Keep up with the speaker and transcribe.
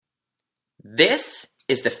This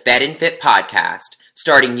is the Fed and Fit podcast,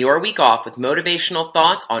 starting your week off with motivational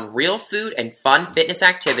thoughts on real food and fun fitness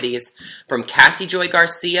activities from Cassie Joy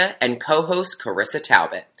Garcia and co-host Carissa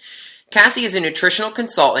Talbot. Cassie is a nutritional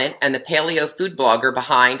consultant and the paleo food blogger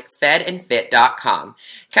behind fedandfit.com.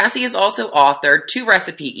 Cassie has also authored 2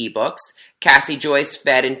 recipe ebooks, Cassie Joy's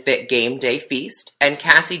Fed and Fit Game Day Feast and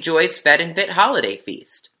Cassie Joy's Fed and Fit Holiday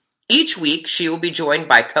Feast. Each week, she will be joined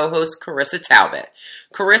by co-host Carissa Talbot.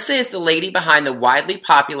 Carissa is the lady behind the widely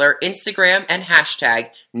popular Instagram and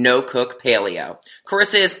hashtag NoCookPaleo.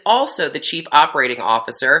 Carissa is also the Chief Operating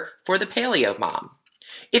Officer for the Paleo Mom.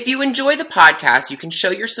 If you enjoy the podcast, you can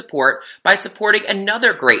show your support by supporting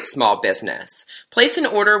another great small business. Place an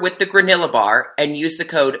order with the Granilla Bar and use the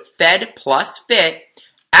code FED+FIT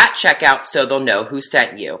at checkout so they'll know who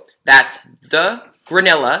sent you. That's the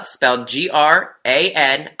Granilla, spelled Granilla,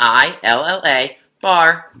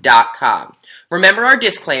 bar.com. Remember our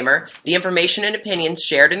disclaimer, the information and opinions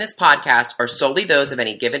shared in this podcast are solely those of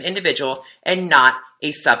any given individual and not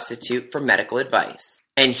a substitute for medical advice.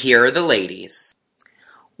 And here are the ladies.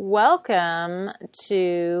 Welcome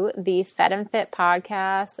to the Fed and Fit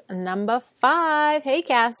podcast number 5. Hey,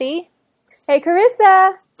 Cassie. Hey,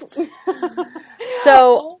 Carissa. So,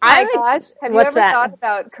 oh my gosh, have you ever thought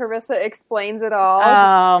about Carissa Explains It All?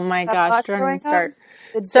 Oh my gosh, don't even start.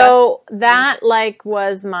 So that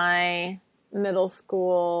was my middle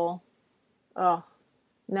school. Oh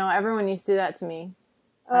no, everyone used to do that to me.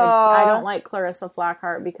 I don't like Clarissa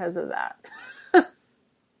Flockhart because of that.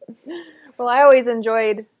 Well, I always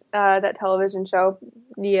enjoyed that television show.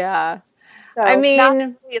 Yeah. So, I mean, not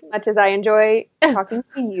really as much as I enjoy talking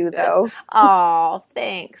to you, though. Oh,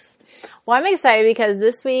 thanks. Well, I'm excited because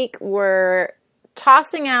this week we're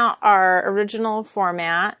tossing out our original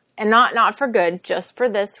format, and not for good, just for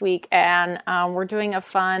this week. And we're doing a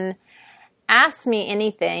fun Ask Me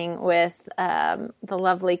Anything with the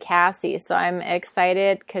lovely Cassie. So I'm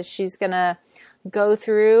excited because she's going to go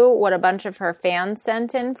through what a bunch of her fans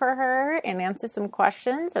sent in for her and answer some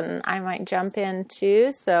questions, and I might jump in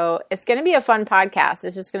too. So it's going to be a fun podcast.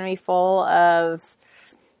 It's just going to be full of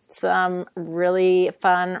some really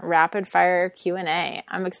fun rapid fire Q&A.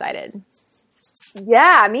 I'm excited.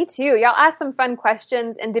 Yeah, me too. Y'all asked some fun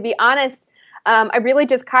questions, and to be honest, I really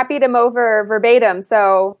just copied them over verbatim.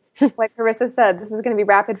 So like Carissa said, this is going to be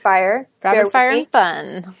rapid fire. Rapid fire and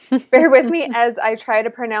fun. Bear with me as I try to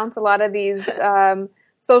pronounce a lot of these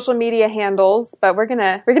social media handles, but we're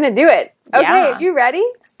gonna do it. Okay, Yeah. Are you ready?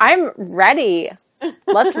 I'm ready.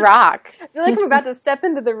 Let's rock. I feel like I'm about to step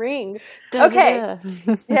into the ring. Okay.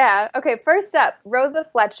 Yeah. Okay. First up, Rosa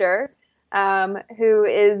Fletcher, who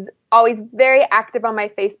is always very active on my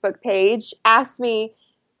Facebook page, asked me.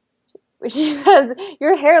 She says,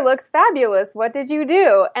 "Your hair looks fabulous. What did you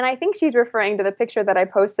do?" And I think she's referring to the picture that I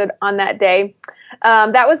posted on that day.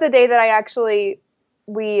 That was the day that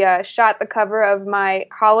we shot the cover of my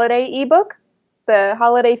holiday ebook, the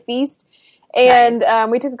Holiday Feast. And Nice.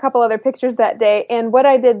 We took a couple other pictures that day. And what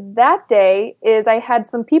I did that day is I had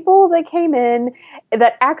some people that came in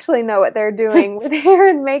that actually know what they're doing with hair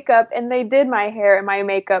and makeup, and they did my hair and my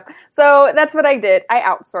makeup. So that's what I did. I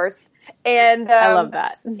outsourced. And I love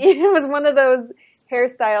that. It was one of those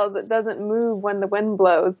hairstyles that doesn't move when the wind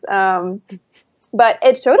blows. But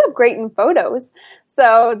it showed up great in photos.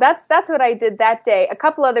 So that's what I did that day. A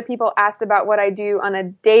couple other people asked about what I do on a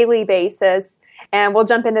daily basis, and we'll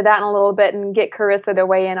jump into that in a little bit and get Carissa to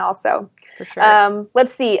weigh in also. For sure.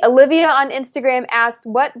 Let's see. Olivia on Instagram asked,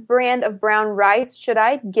 what brand of brown rice should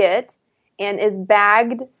I get, and is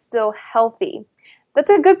bagged still healthy? That's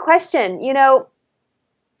a good question. You know,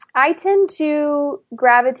 I tend to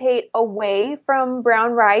gravitate away from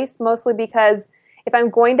brown rice, mostly because if I'm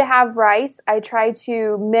going to have rice, I try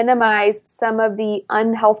to minimize some of the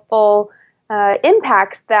unhealthful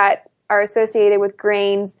impacts that are associated with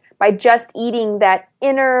grains by just eating that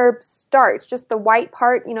inner starch, just the white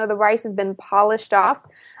part. You know, the rice has been polished off.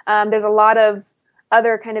 There's a lot of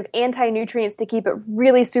other kind of anti-nutrients to keep it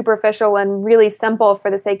really superficial and really simple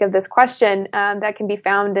for the sake of this question that can be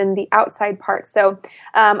found in the outside part. So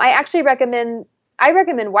I actually recommend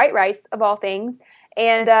white rice of all things,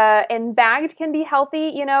 and bagged can be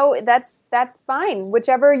healthy. You know, that's fine.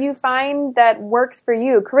 Whichever you find that works for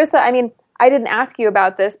you. Carissa, I mean, I didn't ask you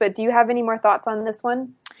about this, but do you have any more thoughts on this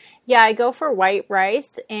one? Yeah, I go for white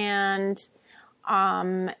rice, and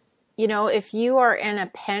you know, if you are in a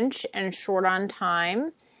pinch and short on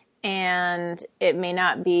time, and it may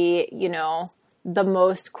not be, you know, the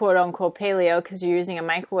most quote unquote paleo because you're using a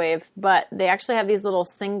microwave, but they actually have these little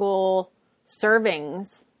single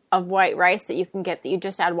servings of white rice that you can get that you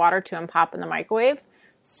just add water to and pop in the microwave.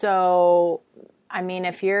 So I mean,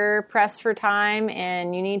 if you're pressed for time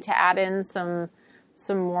and you need to add in some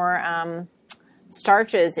more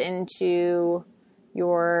starches into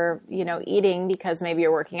your, eating because maybe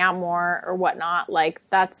you're working out more or whatnot, like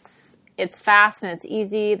it's fast and it's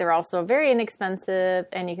easy. They're also very inexpensive,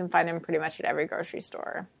 and you can find them pretty much at every grocery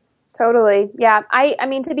store. Totally. Yeah. I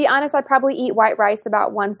mean, to be honest, I probably eat white rice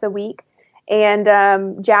about once a week, and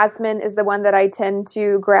jasmine is the one that I tend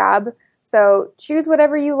to grab. So choose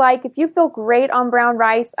whatever you like. If you feel great on brown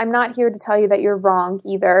rice, I'm not here to tell you that you're wrong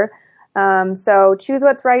either. So choose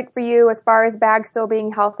what's right for you. As far as bags still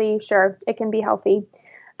being healthy, sure, it can be healthy.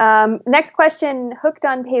 Next question, Hooked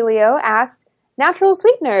on Paleo asked, natural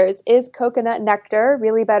sweeteners, is coconut nectar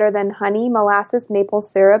really better than honey, molasses, maple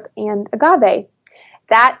syrup, and agave?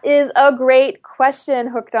 That is a great question,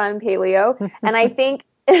 Hooked on Paleo. And I think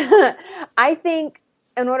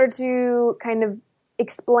in order to kind of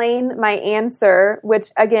explain my answer, which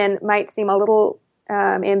again might seem a little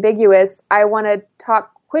ambiguous, I want to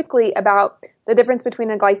talk quickly about the difference between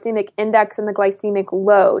a glycemic index and the glycemic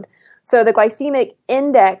load. So the glycemic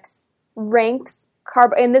index ranks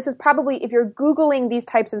and this is probably, if you're Googling these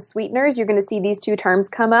types of sweeteners, you're going to see these two terms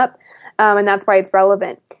come up, and that's why it's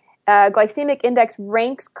relevant. Glycemic index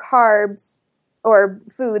ranks carbs or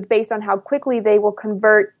foods based on how quickly they will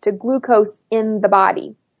convert to glucose in the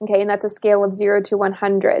body. Okay, and that's a scale of 0 to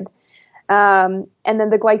 100. And then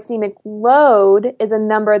the glycemic load is a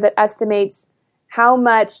number that estimates how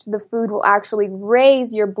much the food will actually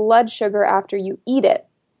raise your blood sugar after you eat it.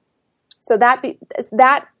 So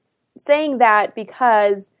saying that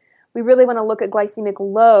because we really want to look at glycemic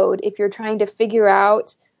load if you're trying to figure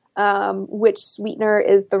out which sweetener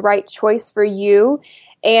is the right choice for you.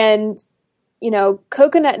 And,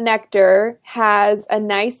 coconut nectar has a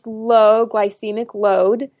nice low glycemic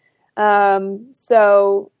load.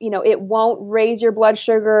 So, it won't raise your blood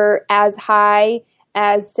sugar as high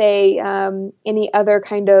as, say, any other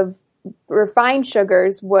kind of refined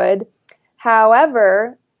sugars would.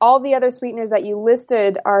 However, all the other sweeteners that you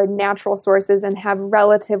listed are natural sources and have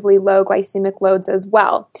relatively low glycemic loads as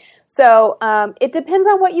well. So it depends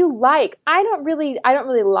on what you like. I don't really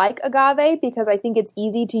like agave because I think it's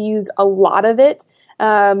easy to use a lot of it,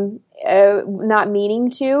 not meaning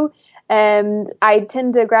to. And I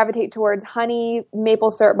tend to gravitate towards honey, maple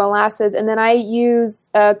syrup, molasses, and then I use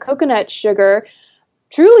coconut sugar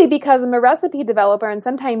truly because I'm a recipe developer, and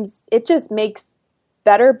sometimes it just makes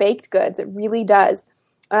better baked goods. It really does.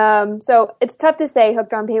 So it's tough to say,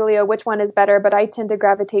 Hooked on Paleo, which one is better, but I tend to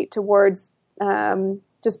gravitate towards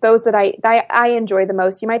just those that I enjoy the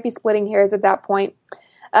most. You might be splitting hairs at that point.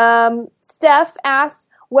 Steph asked,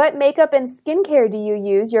 what makeup and skincare do you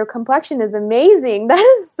use? Your complexion is amazing. That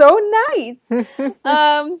is so nice.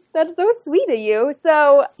 That's so sweet of you.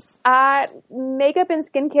 So makeup and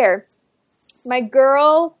skincare. My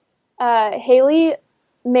girl, Haley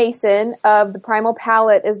Mason of the Primal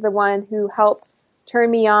Palette, is the one who helped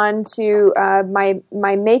turn me on to my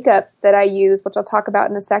makeup that I use, which I'll talk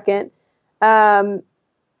about in a second,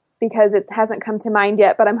 because it hasn't come to mind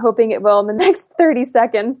yet, but I'm hoping it will in the next 30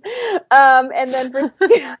 seconds. And then for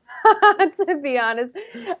to be honest,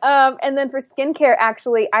 and then for skincare,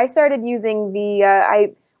 actually, I started using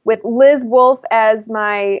with Liz Wolfe as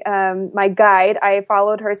my guide. I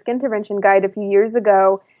followed her skin intervention guide a few years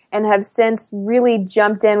ago and have since really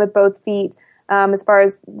jumped in with both feet. As far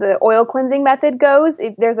as the oil cleansing method goes,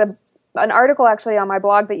 there's an article actually on my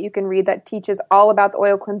blog that you can read that teaches all about the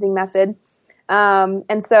oil cleansing method.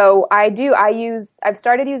 And so I've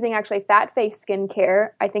started using actually Fat Face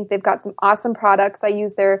Skincare. I think they've got some awesome products. I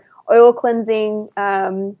use their oil cleansing,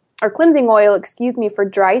 or cleansing oil, for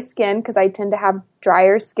dry skin because I tend to have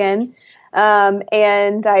drier skin.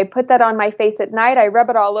 And I put that on my face at night. I rub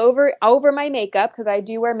it all over my makeup because I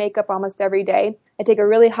do wear makeup almost every day. I take a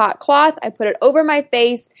really hot cloth, I put it over my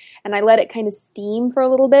face, and I let it kind of steam for a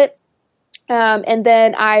little bit. And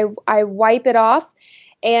then I wipe it off,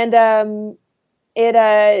 and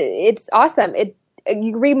it's awesome.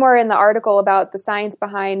 You read more in the article about the science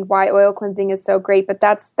behind why oil cleansing is so great, but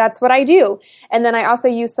that's what I do. And then I also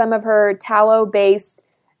use some of her tallow-based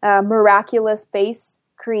Miraculous face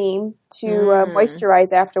cream to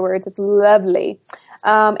moisturize afterwards. It's lovely.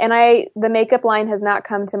 And the makeup line has not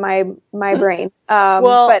come to my brain.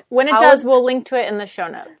 But when it does, we'll link to it in the show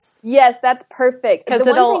notes. Yes, that's perfect. Because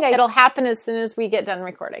it'll happen as soon as we get done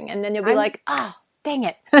recording, and then you'll be like, oh, dang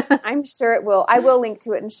it. I'm sure it will. I will link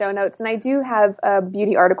to it in show notes, and I do have a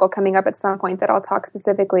beauty article coming up at some point that I'll talk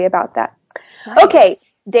specifically about that. Nice. Okay.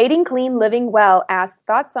 Dating Clean Living Well asked,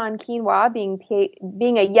 thoughts on quinoa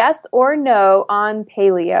being a yes or no on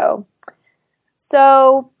paleo.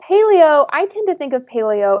 So paleo, I tend to think of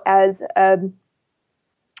paleo as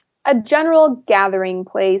a general gathering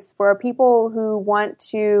place for people who want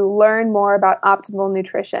to learn more about optimal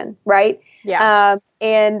nutrition, right? Yeah.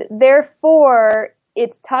 And therefore,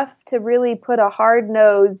 it's tough to really put a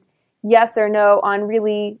hard-nosed yes or no on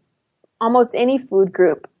really almost any food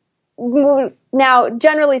group. Now,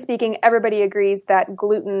 generally speaking, everybody agrees that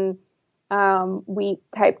gluten, wheat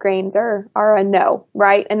type grains are a no,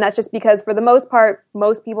 right? And that's just because for the most part,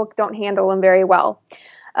 most people don't handle them very well.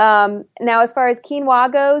 Now, as far as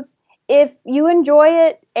quinoa goes, if you enjoy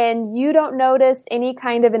it and you don't notice any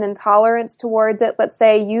kind of an intolerance towards it, let's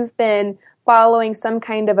say you've been following some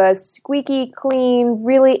kind of a squeaky clean,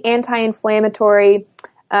 really anti-inflammatory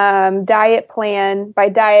diet plan. By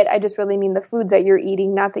diet, I just really mean the foods that you're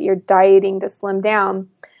eating, not that you're dieting to slim down.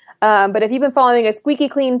 But if you've been following a squeaky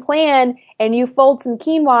clean plan and you fold some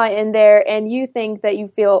quinoa in there and you think that you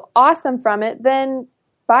feel awesome from it, then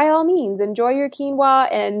by all means, enjoy your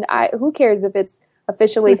quinoa. And who cares if it's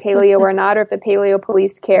officially paleo or not, or if the paleo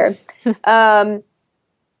police care. I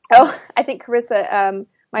think Carissa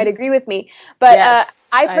might agree with me. But Yes,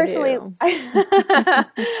 I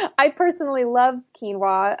personally love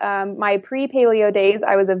quinoa. My pre-paleo days,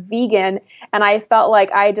 I was a vegan, and I felt like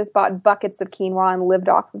I just bought buckets of quinoa and lived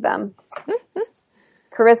off of them.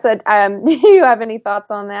 Carissa, do you have any thoughts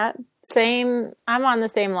on that? Same. I'm on the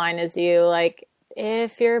same line as you. Like,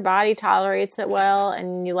 if your body tolerates it well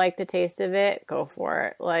and you like the taste of it, go for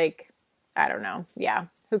it. Like, I don't know. Yeah.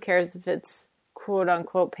 Who cares if it's quote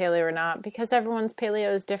unquote paleo or not? Because everyone's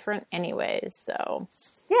paleo is different anyways. So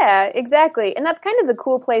yeah, exactly. And that's kind of the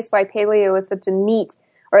cool place why paleo is such a neat,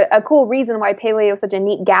 or a cool reason why paleo is such a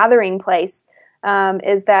neat gathering place,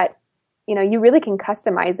 is that, you know, you really can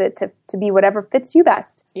customize it to be whatever fits you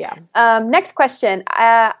best. yeah. Next question.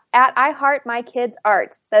 At I Heart My Kids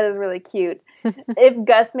Art. That is really cute. If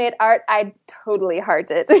Gus made art, I'd totally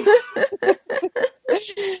heart it.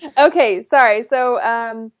 Okay, sorry.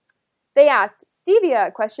 So they asked,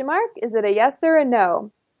 stevia, ? Is it a yes or a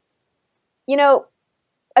no? You know,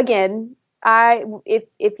 again,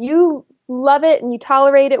 if you love it and you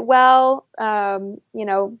tolerate it well, you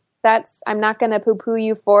know, I'm not going to poo-poo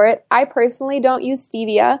you for it. I personally don't use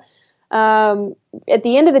stevia. At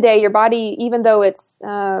the end of the day, your body, even though it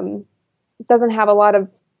doesn't have a lot of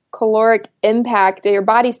caloric impact, your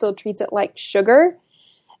body still treats it like sugar.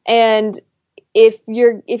 And if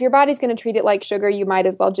your body's going to treat it like sugar, you might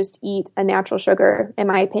as well just eat a natural sugar, in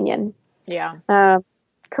my opinion. Yeah.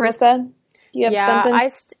 Carissa, do you have something?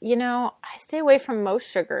 I stay away from most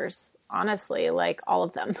sugars, honestly, like all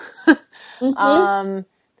of them. Mm-hmm.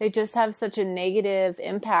 They just have such a negative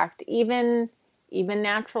impact, even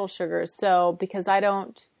natural sugars. So because I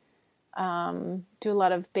don't do a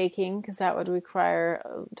lot of baking, because that would require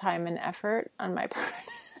time and effort on my part.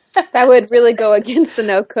 That would really go against the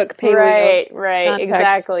no-cook paleo. Right, context.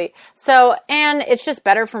 exactly. So, and it's just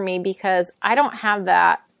better for me because I don't have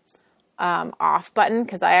that off button,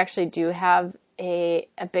 because I actually do have a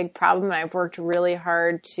big problem, and I've worked really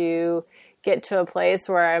hard to get to a place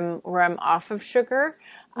where I'm off of sugar.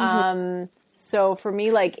 Mm-hmm. So for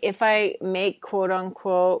me, like, if I make quote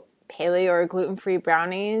unquote paleo or gluten-free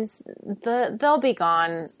brownies, they'll be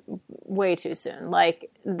gone way too soon,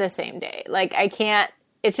 like the same day. Like, I can't.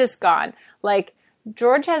 It's just gone. Like,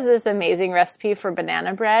 George has this amazing recipe for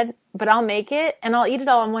banana bread, but I'll make it and I'll eat it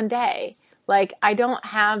all in one day. Like, I don't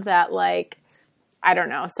have that, like, I don't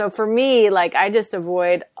know. So for me, like, I just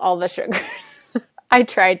avoid all the sugars. I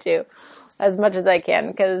try to, as much as I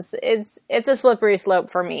can, because it's a slippery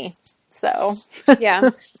slope for me. So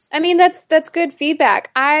yeah. I mean, that's good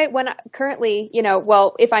feedback. Currently, you know,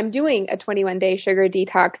 well, if I'm doing a 21-day sugar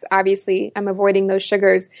detox, obviously I'm avoiding those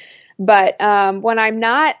sugars. But when I'm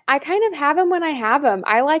not, I kind of have them when I have them.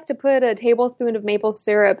 I like to put a tablespoon of maple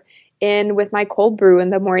syrup in with my cold brew in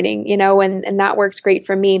the morning, you know, and that works great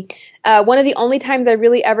for me. One of the only times I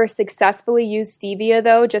really ever successfully used stevia,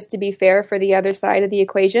 though, just to be fair for the other side of the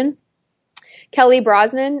equation, Kelly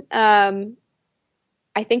Brosnan,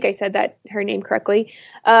 I think I said that her name correctly.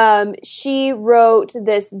 She wrote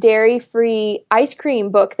this dairy-free ice cream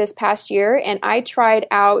book this past year, and I tried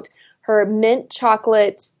out her mint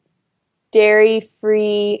chocolate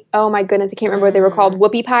dairy-free, oh my goodness, I can't remember what they were called,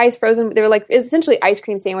 whoopie pies, frozen. They were like, essentially ice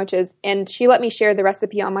cream sandwiches, and she let me share the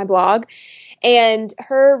recipe on my blog. And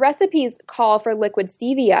her recipes call for liquid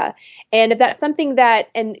stevia. And if that's something that,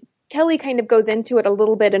 and Kelly kind of goes into it a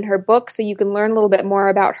little bit in her book, so you can learn a little bit more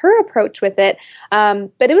about her approach with it.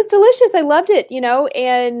 But it was delicious. I loved it, you know,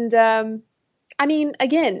 and I mean,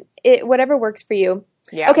 again, whatever works for you.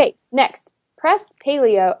 Yeah. Okay, next. Press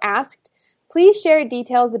Paleo asked, please share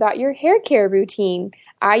details about your hair care routine.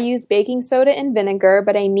 I use baking soda and vinegar,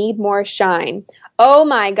 but I need more shine. Oh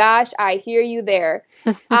my gosh, I hear you there.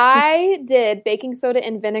 I did baking soda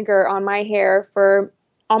and vinegar on my hair for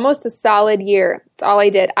almost a solid year. That's all I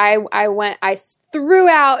did. I threw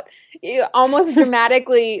out almost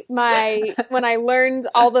dramatically when I learned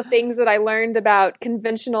all the things that I learned about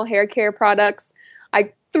conventional hair care products.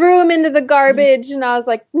 I threw them into the garbage and I was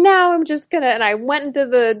like, now I'm just gonna, and I went into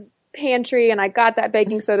the pantry and I got that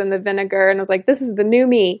baking soda and the vinegar and I was like, this is the new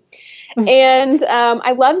me. And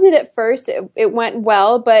I loved it at first. It went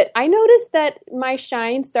well, but I noticed that my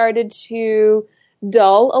shine started to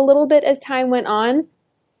dull a little bit as time went on.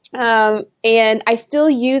 And I still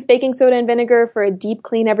use baking soda and vinegar for a deep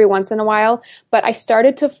clean every once in a while, but I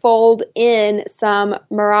started to fold in some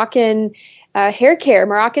Moroccan hair care,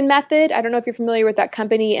 Moroccan Method. I don't know if you're familiar with that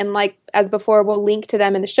company, and like as before, we'll link to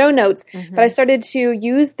them in the show notes. Mm-hmm. But I started to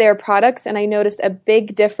use their products and I noticed a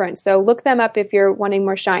big difference. So look them up if you're wanting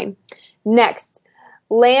more shine. Next,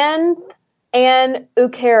 Lanth and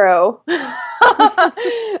Ukero.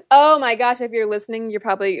 Oh my gosh, if you're listening, you're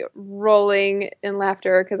probably rolling in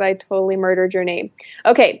laughter because I totally murdered your name.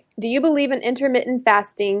 Okay, do you believe in intermittent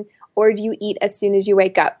fasting or do you eat as soon as you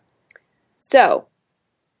wake up? So,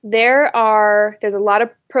 there's a lot of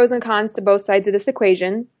pros and cons to both sides of this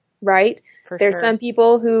equation, right? There's some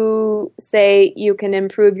people who say you can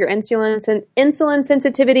improve your insulin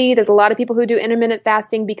sensitivity. There's a lot of people who do intermittent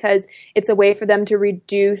fasting because it's a way for them to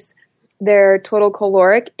reduce their total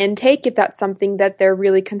caloric intake if that's something that they're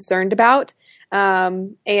really concerned about,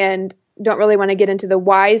 and don't really want to get into the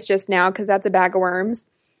whys just now because that's a bag of worms.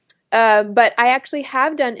 But I actually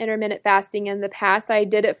have done intermittent fasting in the past. I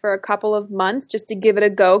did it for a couple of months just to give it a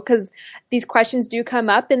go because these questions do come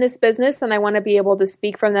up in this business and I want to be able to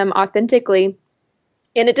speak from them authentically.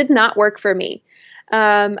 And it did not work for me.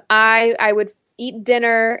 I would eat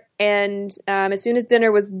dinner and as soon as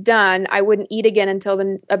dinner was done, I wouldn't eat again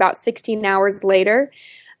until about 16 hours later.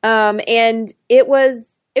 And it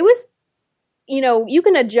was you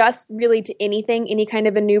can adjust really to anything, any kind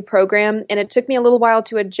of a new program. And it took me a little while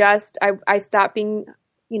to adjust. I stopped being,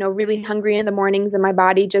 really hungry in the mornings and my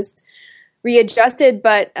body just readjusted.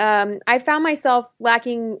 But I found myself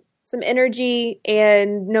lacking some energy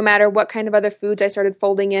and no matter what kind of other foods I started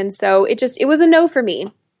folding in. So it was a no for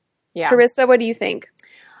me. Yeah. Carissa, what do you think?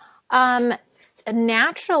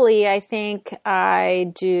 Naturally, I think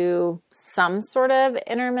I do some sort of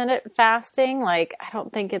intermittent fasting. Like, I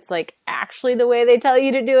don't think it's like actually the way they tell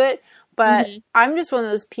you to do it, but I'm just one of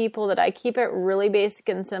those people that I keep it really basic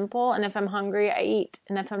and simple. And if I'm hungry, I eat.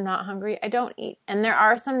 And if I'm not hungry, I don't eat. And there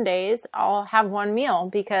are some days I'll have one meal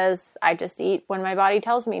because I just eat when my body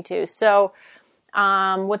tells me to. So,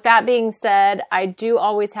 with that being said, I do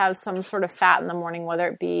always have some sort of fat in the morning, whether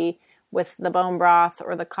it be with the bone broth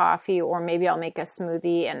or the coffee, or maybe I'll make a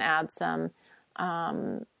smoothie and add some,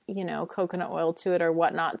 coconut oil to it or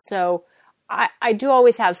whatnot. So I do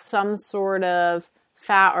always have some sort of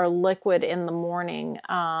fat or liquid in the morning.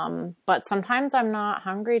 But sometimes I'm not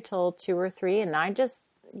hungry till 2 or 3 and I just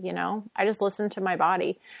listen to my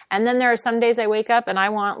body. And then there are some days I wake up and I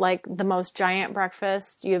want like the most giant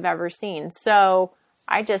breakfast you've ever seen. So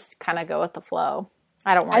I just kind of go with the flow.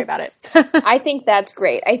 I don't worry about it. I think that's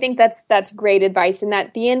great. I think that's great advice. And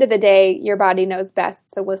at the end of the day, your body knows best.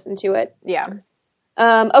 So listen to it. Yeah.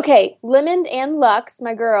 Okay. Lemon and Lux,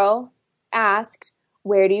 my girl, asked,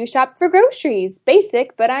 where do you shop for groceries?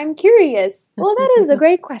 Basic, but I'm curious. Well, that is a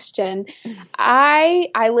great question. I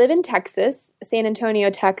live in Texas, San Antonio,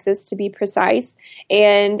 Texas, to be precise.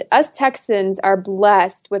 And us Texans are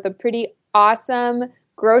blessed with a pretty awesome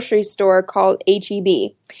grocery store called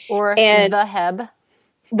H-E-B. Or the Heb.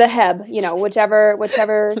 The Heb, whichever,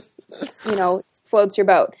 floats your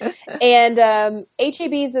boat. And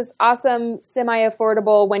H-E-B is this awesome,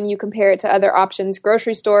 semi-affordable when you compare it to other options.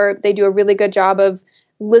 Grocery store, they do a really good job of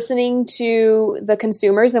listening to the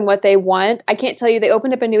consumers and what they want. I can't tell you, they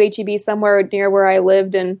opened up a new H-E-B somewhere near where I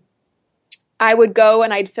lived, and I would go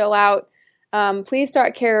and I'd fill out, please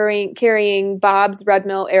start carrying Bob's Red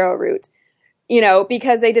Mill Arrowroot.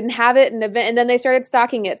 Because they didn't have it and then they started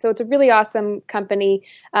stocking it. So it's a really awesome company.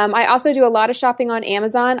 I also do a lot of shopping on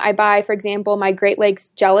Amazon. I buy, for example, my Great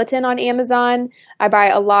Lakes gelatin on Amazon. I buy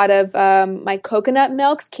a lot of my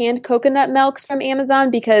canned coconut milks from Amazon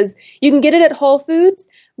because you can get it at Whole Foods,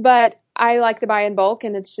 but I like to buy in bulk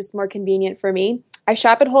and it's just more convenient for me. I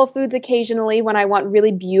shop at Whole Foods occasionally when I want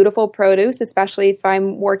really beautiful produce, especially if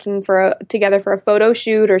I'm working together for a photo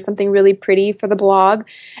shoot or something really pretty for the blog.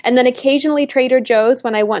 And then occasionally Trader Joe's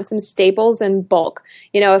when I want some staples in bulk.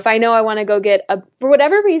 If I know I want to go get for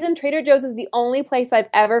whatever reason, Trader Joe's is the only place I've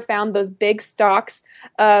ever found those big stalks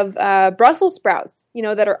of Brussels sprouts,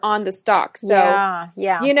 that are on the stalk. So,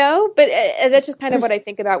 yeah. But that's just kind of what I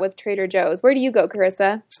think about with Trader Joe's. Where do you go,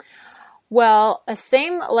 Carissa? Well,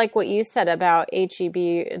 same like what you said about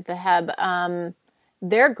H-E-B, the Heb.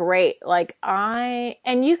 They're great.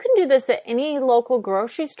 And you can do this at any local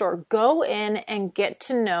grocery store. Go in and get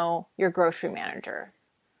to know your grocery manager.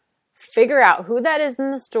 Figure out who that is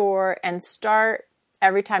in the store and start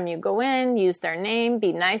every time you go in, use their name,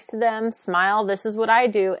 be nice to them, smile. This is what I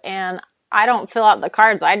do. And I don't fill out the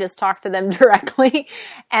cards. I just talk to them directly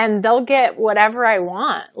and they'll get whatever I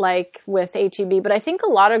want, like with H-E-B. But I think a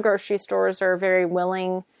lot of grocery stores are very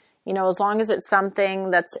willing, as long as it's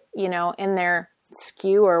something that's, in their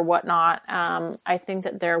SKU or whatnot, I think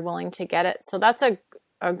that they're willing to get it. So that's a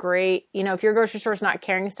great, if your grocery store is not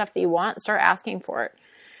carrying stuff that you want, start asking for it.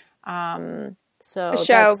 So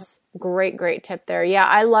that's great tip there. Yeah,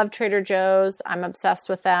 I love Trader Joe's. I'm obsessed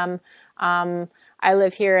with them. I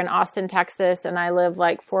live here in Austin, Texas, and I live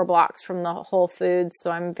 4 blocks from the Whole Foods,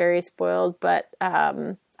 so I'm very spoiled, but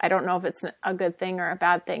I don't know if it's a good thing or a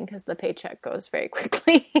bad thing because the paycheck goes very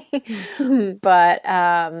quickly. But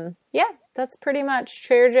that's pretty much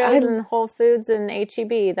Trader Joe's and Whole Foods and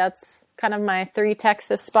H-E-B. That's kind of my 3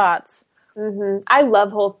 Texas spots. Mm-hmm. I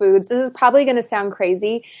love Whole Foods. This is probably going to sound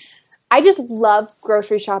crazy. I just love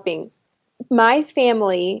grocery shopping. My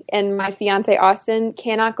family and my fiance, Austin,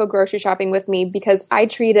 cannot go grocery shopping with me because I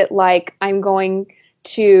treat it like I'm going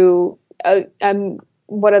to a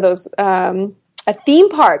theme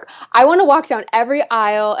park. I want to walk down every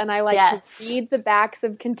aisle and I to read the backs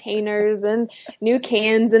of containers and new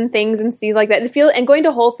cans and things and see like that. And going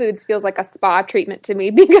to Whole Foods feels like a spa treatment to me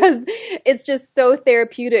because it's just so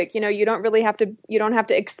therapeutic. You don't have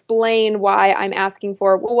to explain why I'm asking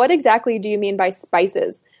for, well, what exactly do you mean by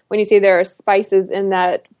spices? When you say there are spices in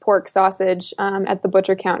that pork sausage at the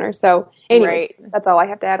butcher counter. So anyways, That's all I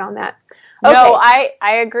have to add on that. Okay. No, I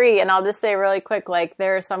agree. And I'll just say really quick,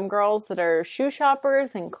 there are some girls that are shoe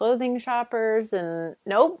shoppers and clothing shoppers and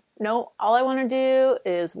nope, all I want to do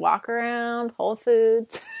is walk around Whole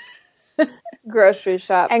Foods. Grocery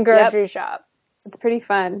shop. And grocery shop. It's pretty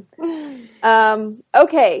fun.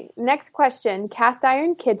 Okay, next question. Cast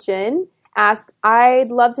Iron Kitchen asked, I'd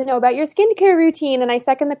love to know about your skincare routine, and I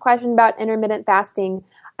second the question about intermittent fasting.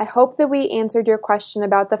 I hope that we answered your question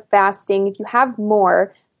about the fasting. If you have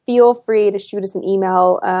more, feel free to shoot us an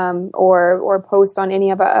email or post on any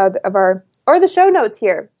of our or the show notes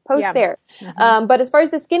here. Post there. Mm-hmm. But as far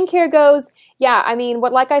as the skincare goes,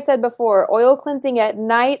 like I said before, oil cleansing at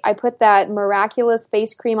night. I put that Miraculous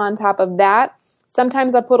face cream on top of that.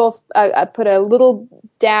 Sometimes I put a little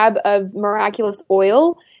dab of Miraculous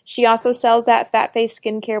oil. She also sells that. Fat Face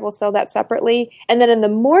Skincare will sell that separately. And then in the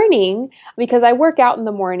morning, because I work out in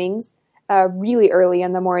the mornings, really early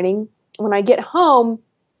in the morning, when I get home,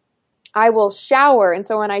 I will shower. And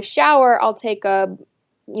so when I shower, I'll take a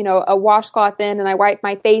washcloth in and I wipe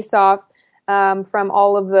my face off from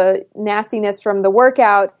all of the nastiness from the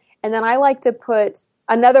workout. And then I like to put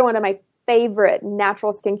another one of my favorite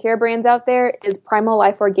natural skincare brands out there is Primal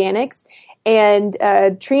Life Organics. And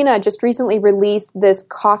Trina just recently released this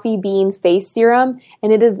coffee bean face serum,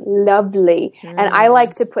 and it is lovely. And I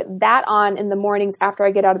like to put that on in the mornings after I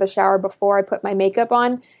get out of the shower before I put my makeup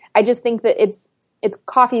on. I just think that it's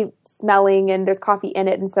coffee smelling and there's coffee in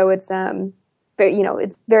it, and so it's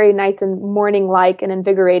it's very nice and morning-like and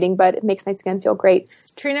invigorating, but it makes my skin feel great.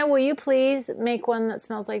 Trina, will you please make one that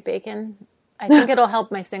smells like bacon? I think it'll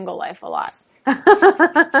help my single life a lot.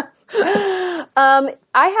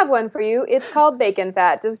 I have one for you. It's called bacon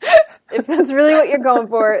fat. Just if that's really what you're going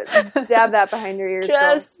for, dab that behind your ears.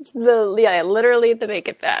 Literally the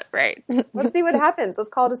bacon fat, right? Let's see what happens.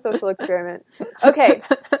 Let's call it a social experiment. Okay.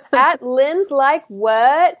 At Lynn's Like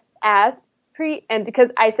What asked and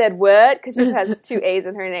because I said what, because she has 2 A's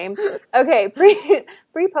in her name. Okay,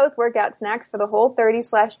 pre-post workout snacks for the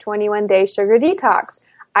Whole30/21 day sugar detox.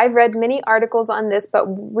 I've read many articles on this, but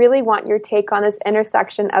really want your take on this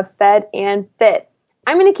intersection of fed and fit.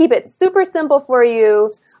 I'm going to keep it super simple for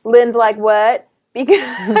you, Lynn's Like What,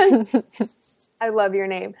 because I love your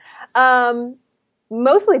name.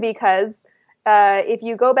 Mostly because if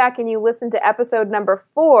you go back and you listen to episode number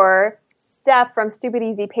 4, Steph from Stupid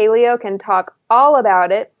Easy Paleo can talk all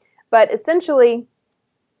about it. But essentially,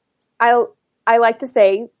 I like to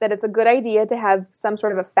say that it's a good idea to have some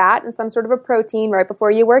sort of a fat and some sort of a protein right before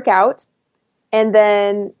you work out. And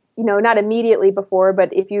then, not immediately before,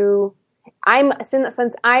 but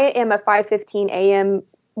since I am a 5:15 a.m.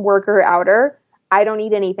 worker outer, I don't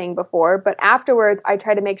eat anything before, but afterwards I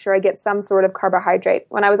try to make sure I get some sort of carbohydrate.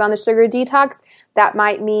 When I was on the sugar detox, that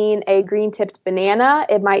might mean a green-tipped banana.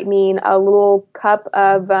 It might mean a little cup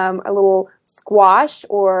of a little squash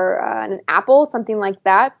or an apple, something like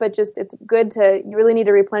that. But just you really need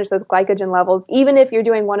to replenish those glycogen levels. Even if you're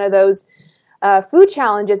doing one of those food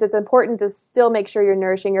challenges, it's important to still make sure you're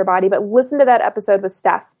nourishing your body. But listen to that episode with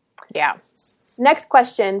Steph. Yeah. Next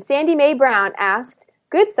question. Sandy Mae Brown asked,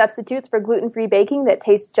 good substitutes for gluten-free baking that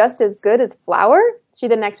taste just as good as flour? She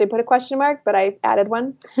didn't actually put a question mark, but I added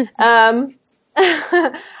one.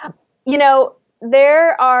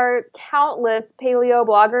 There are countless paleo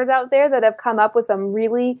bloggers out there that have come up with some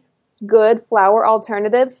really good flour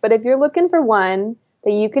alternatives. But if you're looking for one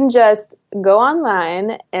that you can just go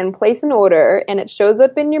online and place an order and it shows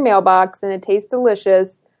up in your mailbox and it tastes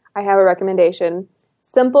delicious, I have a recommendation.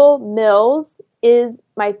 Simple Mills is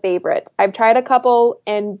my favorite. I've tried a couple,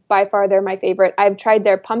 and by far they're my favorite. I've tried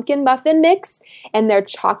their pumpkin muffin mix and their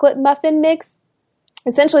chocolate muffin mix.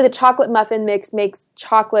 Essentially, the chocolate muffin mix makes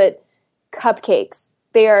chocolate cupcakes.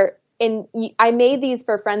 I made these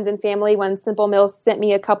for friends and family when Simple Mills sent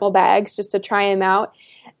me a couple bags just to try them out,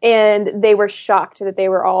 and they were shocked that they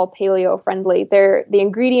were all paleo friendly. The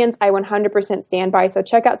ingredients I 100% stand by, so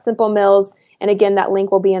check out Simple Mills, and again, that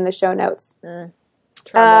link will be in the show notes.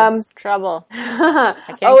 Trouble. I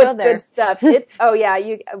can't go there. Good stuff. I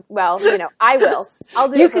will. I'll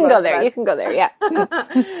do it. You can go there. You can go there. Yeah.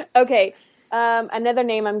 Okay. Another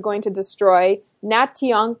name I'm going to destroy.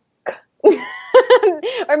 Nationc.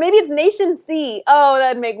 Or maybe it's Nation C. Oh,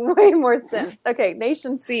 that'd make way more sense. Okay.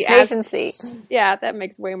 Nation C. Nation C. Yeah, that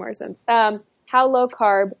makes way more sense. How low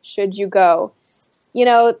carb should you go?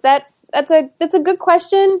 That's a good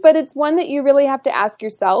question, but it's one that you really have to ask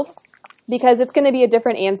yourself, because it's going to be a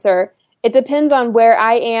different answer. It depends on where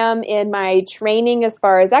I am in my training as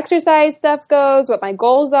far as exercise stuff goes, what my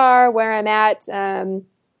goals are, where I'm at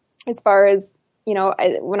as far as,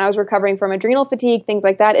 when I was recovering from adrenal fatigue, things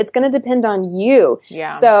like that. It's going to depend on you.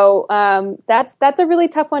 Yeah. So that's a really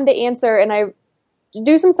tough one to answer. And I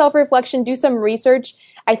do some self-reflection, do some research.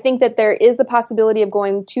 I think that there is the possibility of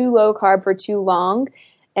going too low carb for too long.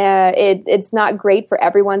 It's not great for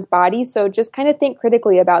everyone's body. So just kind of think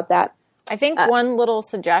critically about that. I think one little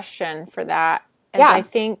suggestion for that is I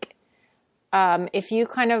think if you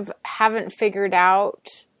kind of haven't figured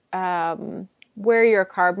out where your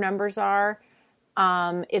carb numbers are,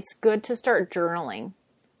 it's good to start journaling.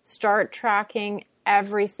 Start tracking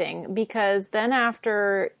everything, because then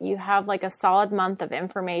after you have like a solid month of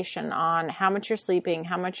information on how much you're sleeping,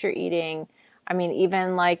 how much you're eating,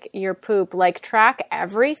 even like your poop, like track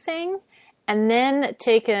everything. And then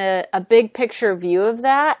take a big picture view of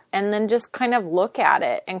that, and then just kind of look at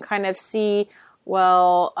it and kind of see,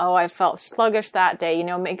 I felt sluggish that day.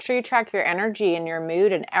 Make sure you track your energy and your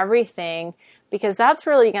mood and everything, because that's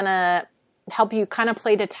really going to help you kind of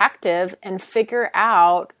play detective and figure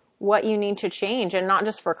out what you need to change, and not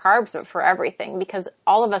just for carbs, but for everything, because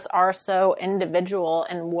all of us are so individual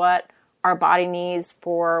in what our body needs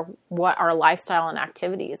for what our lifestyle and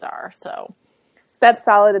activities are. So that's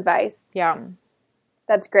solid advice. Yeah.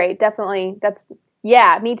 That's great. Definitely.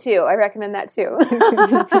 Me too. I recommend that too.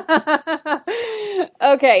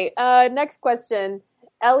 Okay. Next question.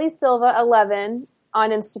 Ellie Silva 11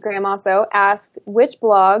 on Instagram also asked, which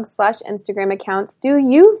blog/Instagram accounts do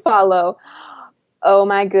you follow? Oh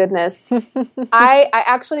my goodness.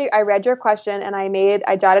 I read your question and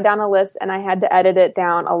I jotted down a list and I had to edit it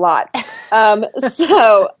down a lot.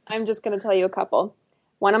 So I'm just going to tell you a couple.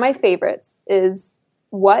 One of my favorites is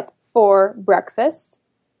What for Breakfast.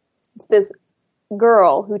 It's this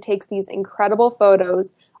girl who takes these incredible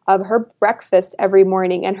photos of her breakfast every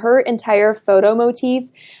morning, and her entire photo motif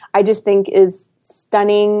I just think is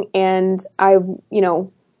stunning, and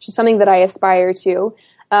she's something that I aspire to.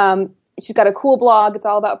 She's got a cool blog. It's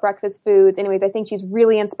all about breakfast foods. Anyways, I think she's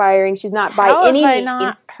really inspiring. She's not by any means. How have I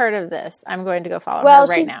not heard of this? I'm going to go follow her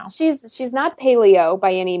right now. She's not paleo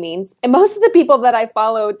by any means. And most of the people that I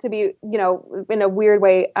follow, to be, in a weird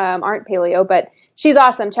way, aren't paleo, but she's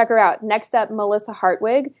awesome. Check her out. Next up, Melissa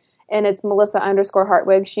Hartwig, and it's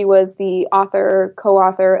Melissa_Hartwig. She was the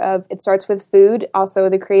co-author of It Starts With Food, also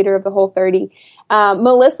the creator of the Whole30.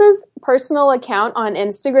 Melissa's personal account on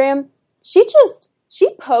Instagram, she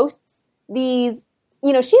posts these,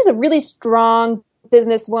 she's a really strong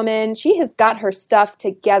businesswoman. She has got her stuff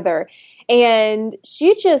together, and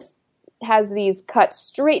she just has these cut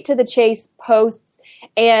straight to the chase posts,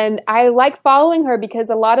 And I like following her because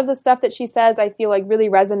a lot of the stuff that she says, I feel like really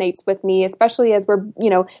resonates with me, especially as we're,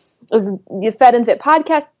 as the Fed and Fit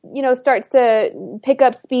podcast, starts to pick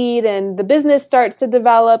up speed and the business starts to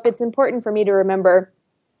develop. It's important for me to remember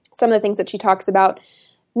some of the things that she talks about.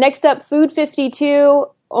 Next up, Food 52,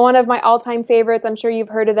 one of my all-time favorites. I'm sure you've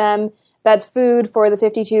heard of them. That's food for the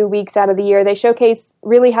 52 weeks out of the year. They showcase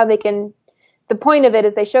really how the point of it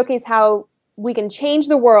is they showcase how we can change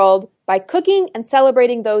the world by cooking and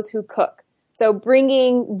celebrating those who cook. So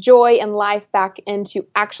bringing joy and life back into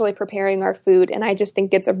actually preparing our food. And I just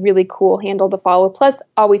think it's a really cool handle to follow. Plus,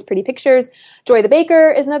 always pretty pictures. Joy the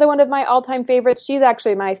Baker is another one of my all-time favorites. She's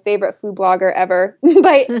actually my favorite food blogger ever.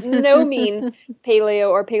 By no means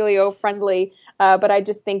paleo or paleo friendly. But I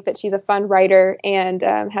just think that she's a fun writer and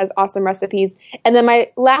has awesome recipes. And then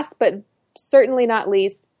my last but certainly not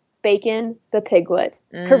least, Bacon the Piglet.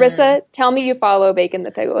 Carissa, tell me you follow Bacon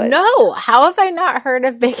the Piglet. No, how have I not heard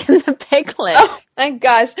of Bacon the Piglet? Oh my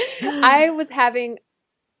gosh. I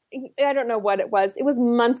don't know what it was. It was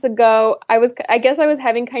months ago. I guess I was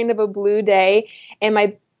having kind of a blue day, and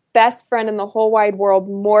my best friend in the whole wide world,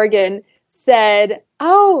 Morgan, said,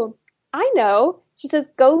 "Oh, I know." She says,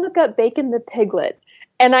 "Go look up Bacon the Piglet."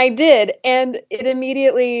 And I did, and it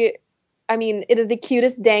immediately... it is the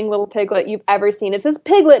cutest dang little piglet you've ever seen. It's this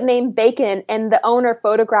piglet named Bacon, and the owner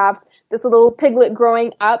photographs this little piglet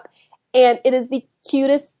growing up, and it is the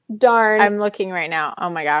cutest darn... I'm looking right now. Oh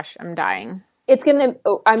my gosh, I'm dying. It's gonna...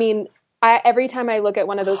 every time I look at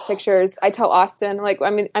one of those pictures, I tell Austin,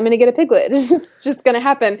 I'm gonna get a piglet. It's just gonna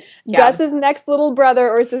happen. Yeah. Gus's next little brother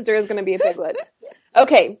or sister is gonna be a piglet.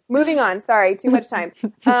 Okay, moving on. Sorry, too much time.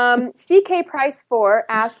 CK Price 4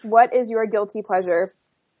 asked, what is your guilty pleasure?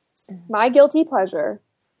 My guilty pleasure,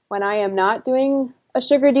 when I am not doing a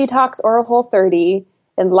sugar detox or a Whole30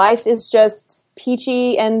 and life is just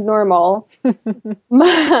peachy and normal,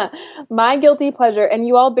 my guilty pleasure, and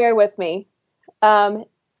you all bear with me,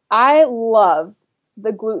 I love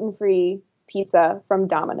the gluten-free pizza from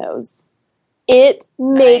Domino's. It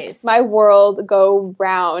makes my world go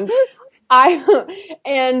round.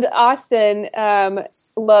 And Austin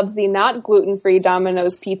loves the not gluten-free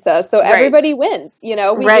Domino's pizza, so everybody wins.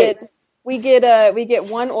 We get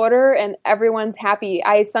one order and everyone's happy.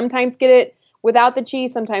 I sometimes get it without the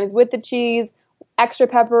cheese, sometimes with the cheese, extra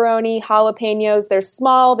pepperoni, jalapenos. They're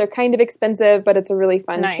small, they're kind of expensive, but it's a really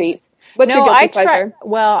fun treat. What's your guilty pleasure?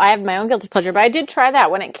 Well, I have my own guilty pleasure, but I did try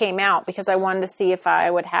that when it came out because I wanted to see if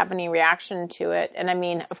I would have any reaction to it. And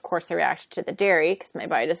of course, I reacted to the dairy because my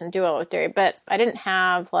body doesn't do well with dairy, but I didn't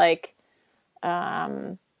have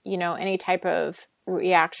any type of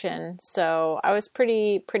reaction. So I was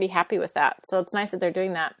pretty happy with that. So it's nice that they're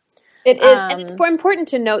doing that. It is. And it's important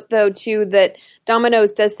to note, though, too, that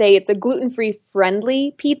Domino's does say it's a gluten-free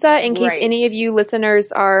friendly pizza in case any of you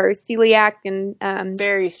listeners are celiac and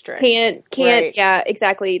very strict. Can't. Yeah,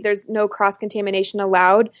 exactly. There's no cross-contamination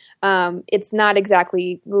allowed. It's not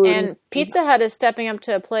exactly gluten. And Pizza Hut is stepping up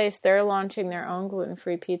to a place. They're launching their own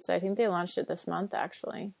gluten-free pizza. I think they launched it this month,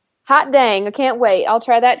 actually. Hot dang. I can't wait. I'll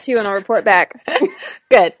try that, too, and I'll report back.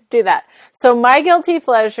 Good. Do that. So my guilty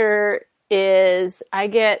pleasure is I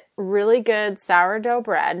get really good sourdough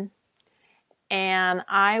bread, and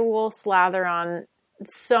I will slather on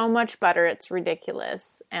so much butter it's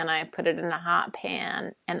ridiculous, and I put it in a hot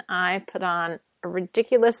pan, and I put on a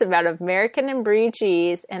ridiculous amount of American and Brie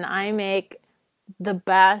cheese, and I make the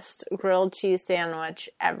best grilled cheese sandwich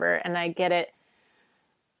ever, and I get it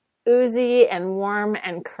oozy and warm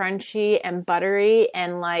and crunchy and buttery,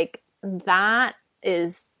 and that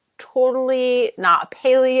is totally not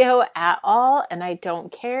paleo at all, and I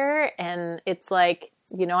don't care, and it's I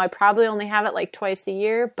probably only have it twice a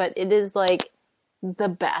year, but it is the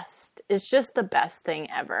best. It's just the best thing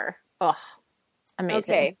ever. Ugh,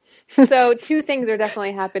 amazing. Okay, so two things are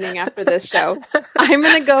definitely happening after this show. I'm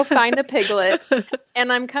gonna go find a piglet,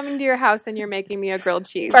 and I'm coming to your house, and you're making me a grilled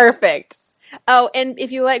cheese. Perfect. Oh, and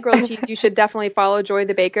if you like grilled cheese, you should definitely follow Joy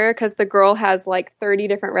the Baker because the girl has 30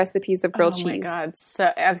 different recipes of grilled cheese. Oh my God.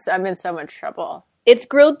 So I'm in so much trouble. It's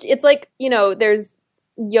grilled. It's there's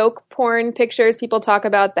yolk porn pictures. People talk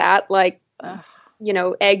about that.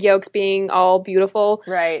 Egg yolks being all beautiful.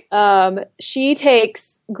 Right. She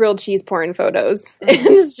takes grilled cheese porn photos.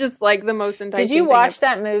 It's just the most enticing Did you watch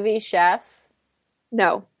that movie, Chef?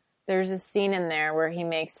 No. There's a scene in there where he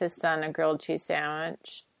makes his son a grilled cheese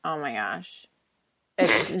sandwich. Oh my gosh.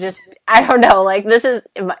 It's just, I don't know. This is,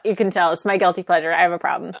 you can tell it's my guilty pleasure. I have a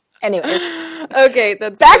problem. Anyways. Okay.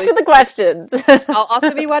 That's back to the questions. I'll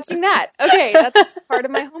also be watching that. Okay. That's part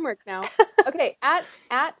of my homework now. Okay. At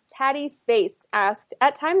Patty Space asked,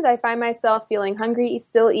 at times I find myself feeling hungry,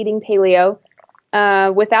 still eating paleo.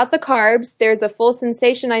 Without the carbs, there's a full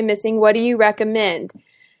sensation I'm missing. What do you recommend?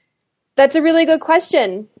 That's a really good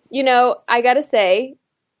question. You know, I got to say,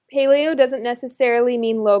 paleo doesn't necessarily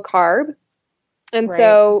mean low carb. And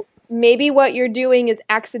so maybe what you're doing is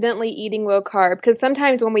accidentally eating low carb, because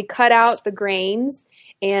sometimes when we cut out the grains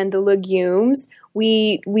and the legumes,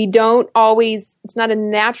 we don't always, it's not a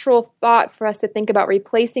natural thought for us to think about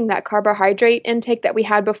replacing that carbohydrate intake that we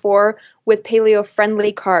had before with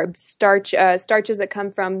paleo-friendly carbs, starches that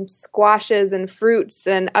come from squashes and fruits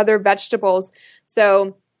and other vegetables.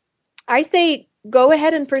 So I say go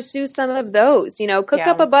ahead and pursue some of those. You know, cook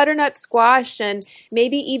up a butternut squash and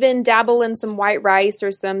maybe even dabble in some white rice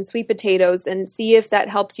or some sweet potatoes and see if that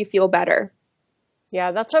helps you feel better.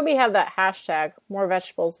 Yeah, that's why we have that hashtag, more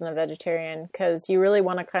vegetables than a vegetarian, because you really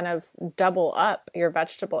want to kind of double up your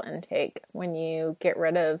vegetable intake when you get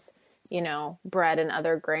rid of, you know, bread and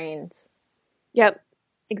other grains. Yep,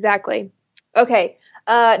 exactly. Okay,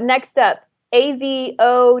 next up,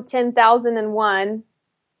 AVO 10,001.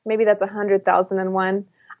 Maybe that's 100,001.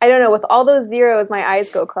 I don't know. With all those zeros, my eyes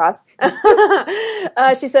go cross.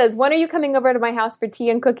 She says, when are you coming over to my house for tea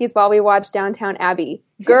and cookies while we watch Downton Abbey?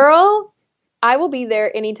 Girl, I will be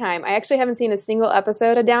there anytime. I actually haven't seen a single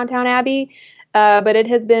episode of Downton Abbey, but it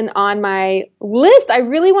has been on my list. I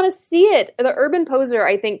really want to see it. The Urban Poser,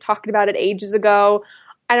 I think, talked about it ages ago.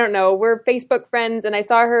 I don't know. We're Facebook friends, and I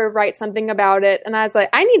saw her write something about it, and I was like,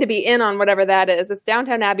 I need to be in on whatever that is. This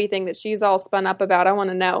Downton Abbey thing that she's all spun up about. I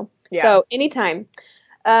want to know. Yeah. So anytime.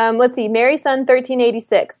 Let's see. Mary Sun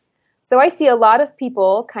 1386. So I see a lot of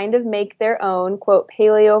people kind of make their own, quote,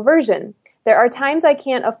 paleo version. There are times I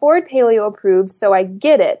can't afford paleo approved, so I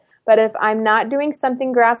get it. But if I'm not doing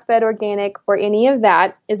something grass-fed, organic, or any of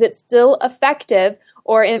that, is it still effective?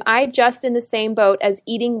 Or am I just in the same boat as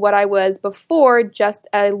eating what I was before, just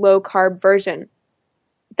a low-carb version?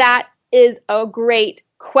 That is a great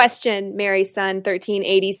question, Mary Sun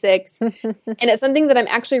 1386. And it's something that I'm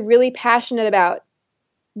actually really passionate about.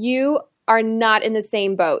 You are not in the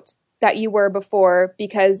same boat that you were before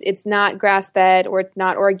because it's not grass-fed or it's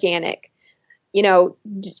not organic. You know,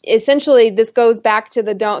 essentially this goes back to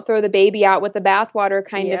the don't throw the baby out with the bathwater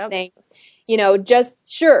kind of thing. You know,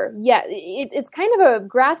 just sure. Yeah. It's kind of a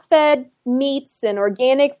grass-fed meats and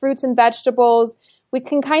organic fruits and vegetables. We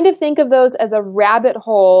can kind of think of those as a rabbit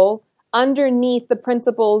hole underneath the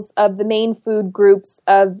principles of the main food groups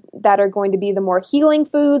that are going to be the more healing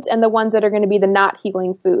foods and the ones that are going to be the not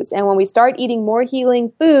healing foods. And when we start eating more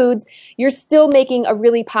healing foods, you're still making a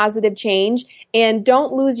really positive change. And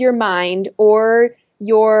don't lose your mind or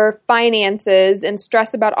your finances and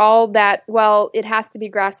stress about all that. Well, it has to be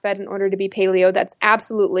grass-fed in order to be paleo. That's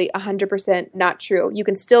absolutely 100% not true. You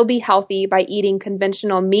can still be healthy by eating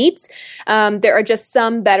conventional meats. There are just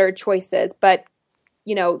some better choices, but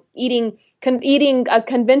you know, eating a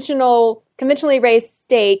conventionally raised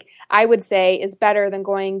steak, I would say, is better than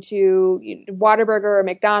going to Whataburger or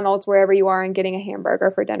McDonald's, wherever you are, and getting a hamburger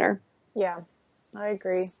for dinner. Yeah, I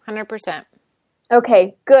agree. 100%.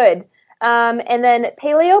 Okay, good. And then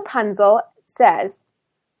Paleo Punzel says,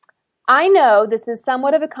 I know this is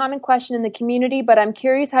somewhat of a common question in the community, but I'm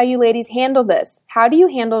curious how you ladies handle this. How do you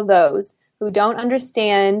handle those who don't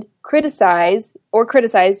understand,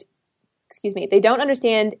 they don't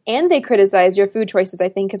understand and they criticize your food choices, I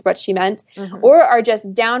think is what she meant, or are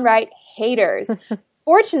just downright haters?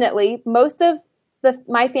 Fortunately, most of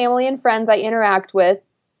my family and friends I interact with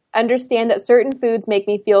understand that certain foods make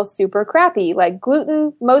me feel super crappy, like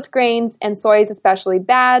gluten, most grains, and soy is especially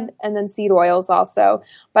bad, and then seed oils also.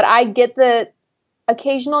 But I get the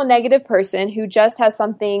occasional negative person who just has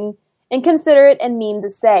something inconsiderate and mean to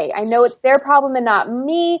say. I know it's their problem and not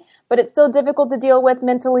me, but it's still difficult to deal with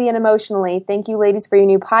mentally and emotionally. Thank you, ladies, for your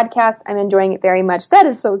new podcast. I'm enjoying it very much. That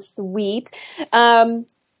is so sweet. I'm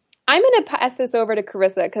going to pass this over to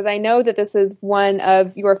Carissa because I know that this is one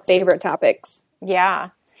of your favorite topics. Yeah.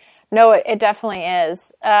 No, it definitely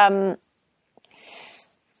is. I'll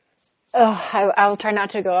try not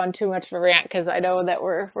to go on too much of a rant because I know that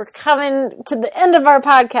we're coming to the end of our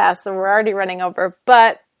podcast, so we're already running over.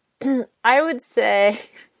 But I would say,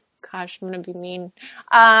 gosh, I'm going to be mean.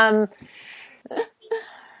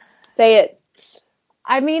 Say it.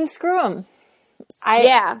 I mean, screw them.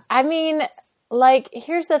 I mean, like,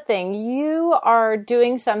 here's the thing. You are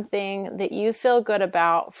doing something that you feel good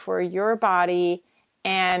about for your body,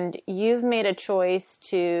 and you've made a choice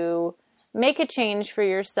to make a change for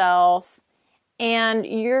yourself. And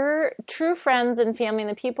your true friends and family and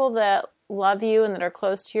the people that love you and that are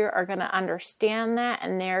close to you are going to understand that,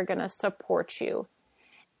 and they're going to support you.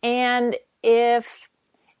 And it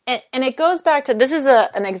goes back to, this is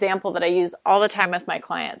an example that I use all the time with my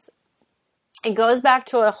clients. it goes back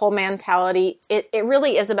to a whole mentality. It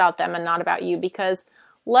really is about them and not about you, because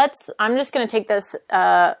I'm just going to take this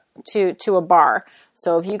to a bar.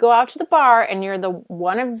 So if you go out to the bar and you're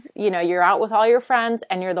you're out with all your friends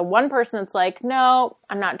and you're the one person that's like, no,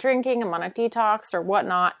 I'm not drinking, I'm on a detox or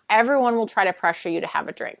whatnot, everyone will try to pressure you to have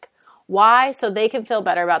a drink. Why? So they can feel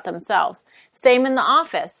better about themselves. Same in the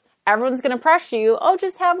office. Everyone's going to pressure you. Oh,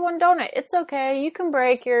 just have one donut. It's okay. You can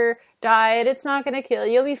break your diet. It's not going to kill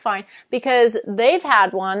you. You'll be fine. Because they've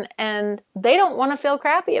had one and they don't want to feel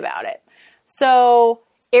crappy about it. So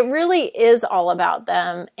it really is all about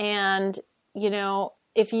them. And,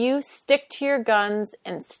 if you stick to your guns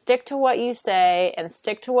and stick to what you say and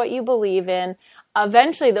stick to what you believe in,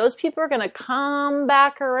 eventually those people are going to come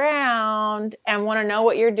back around and want to know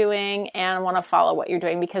what you're doing and want to follow what you're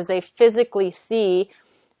doing, because they physically see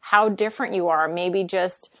how different you are. Maybe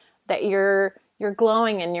just that you're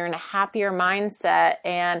glowing and you're in a happier mindset,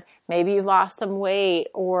 and maybe you've lost some weight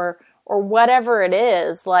or whatever it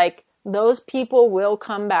is. Like, those people will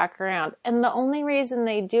come back around. And the only reason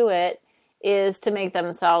they do it is to make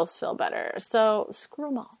themselves feel better. So screw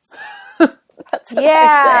them all. That's what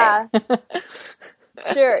I say.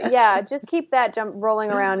 Sure. Yeah. Just keep that rolling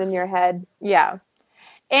around in your head. Yeah.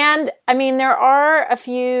 And there are a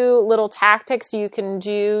few little tactics you can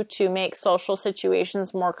do to make social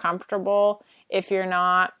situations more comfortable if you're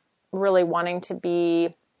not really wanting to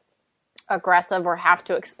be aggressive or have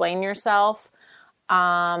to explain yourself.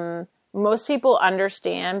 Most people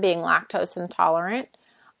understand being lactose intolerant.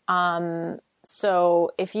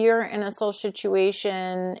 So if you're in a social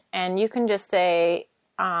situation and you can just say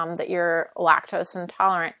that you're lactose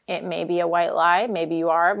intolerant, it may be a white lie. Maybe you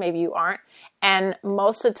are, maybe you aren't. And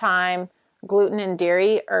most of the time, gluten and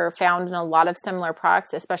dairy are found in a lot of similar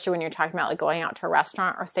products, especially when you're talking about like going out to a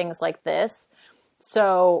restaurant or things like this.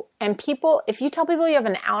 So, and people, if you tell people you have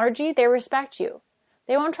an allergy, they respect you.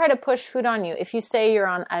 They won't try to push food on you. If you say you're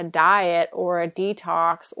on a diet or a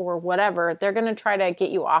detox or whatever, they're going to try to get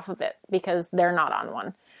you off of it because they're not on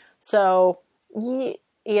one. So,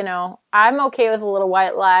 I'm okay with a little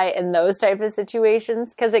white lie in those type of situations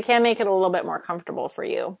because it can make it a little bit more comfortable for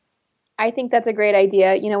you. I think that's a great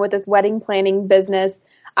idea. With this wedding planning business,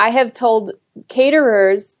 I have told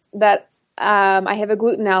caterers that I have a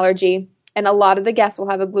gluten allergy, and a lot of the guests will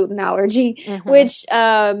have a gluten allergy, which,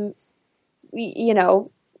 I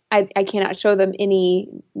cannot show them any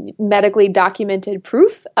medically documented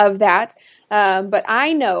proof of that. But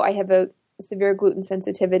I know I have a severe gluten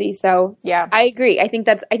sensitivity. So yeah, I agree. I think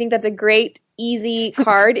that's a great, easy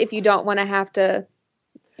card if you don't want to have to,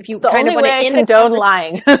 if you kind of want to condone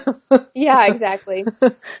lying. Yeah, exactly.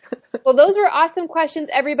 Well, those were awesome questions,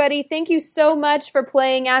 everybody. Thank you so much for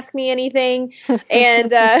playing Ask Me Anything.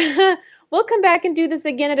 And we'll come back and do this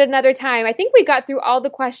again at another time. I think we got through all the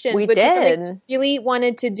questions, which is something we really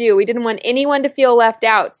wanted to do. We didn't want anyone to feel left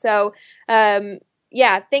out. So,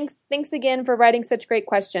 thanks again for writing such great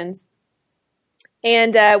questions.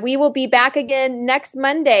 And we will be back again next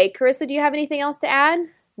Monday. Carissa, do you have anything else to add?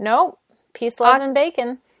 Nope. Peace, love, and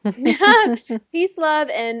bacon. Peace, love,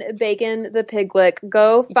 and bacon the piglet.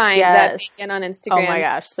 Go find that bacon on Instagram. Oh my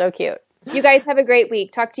gosh, so cute. You guys have a great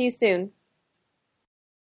week. Talk to you soon.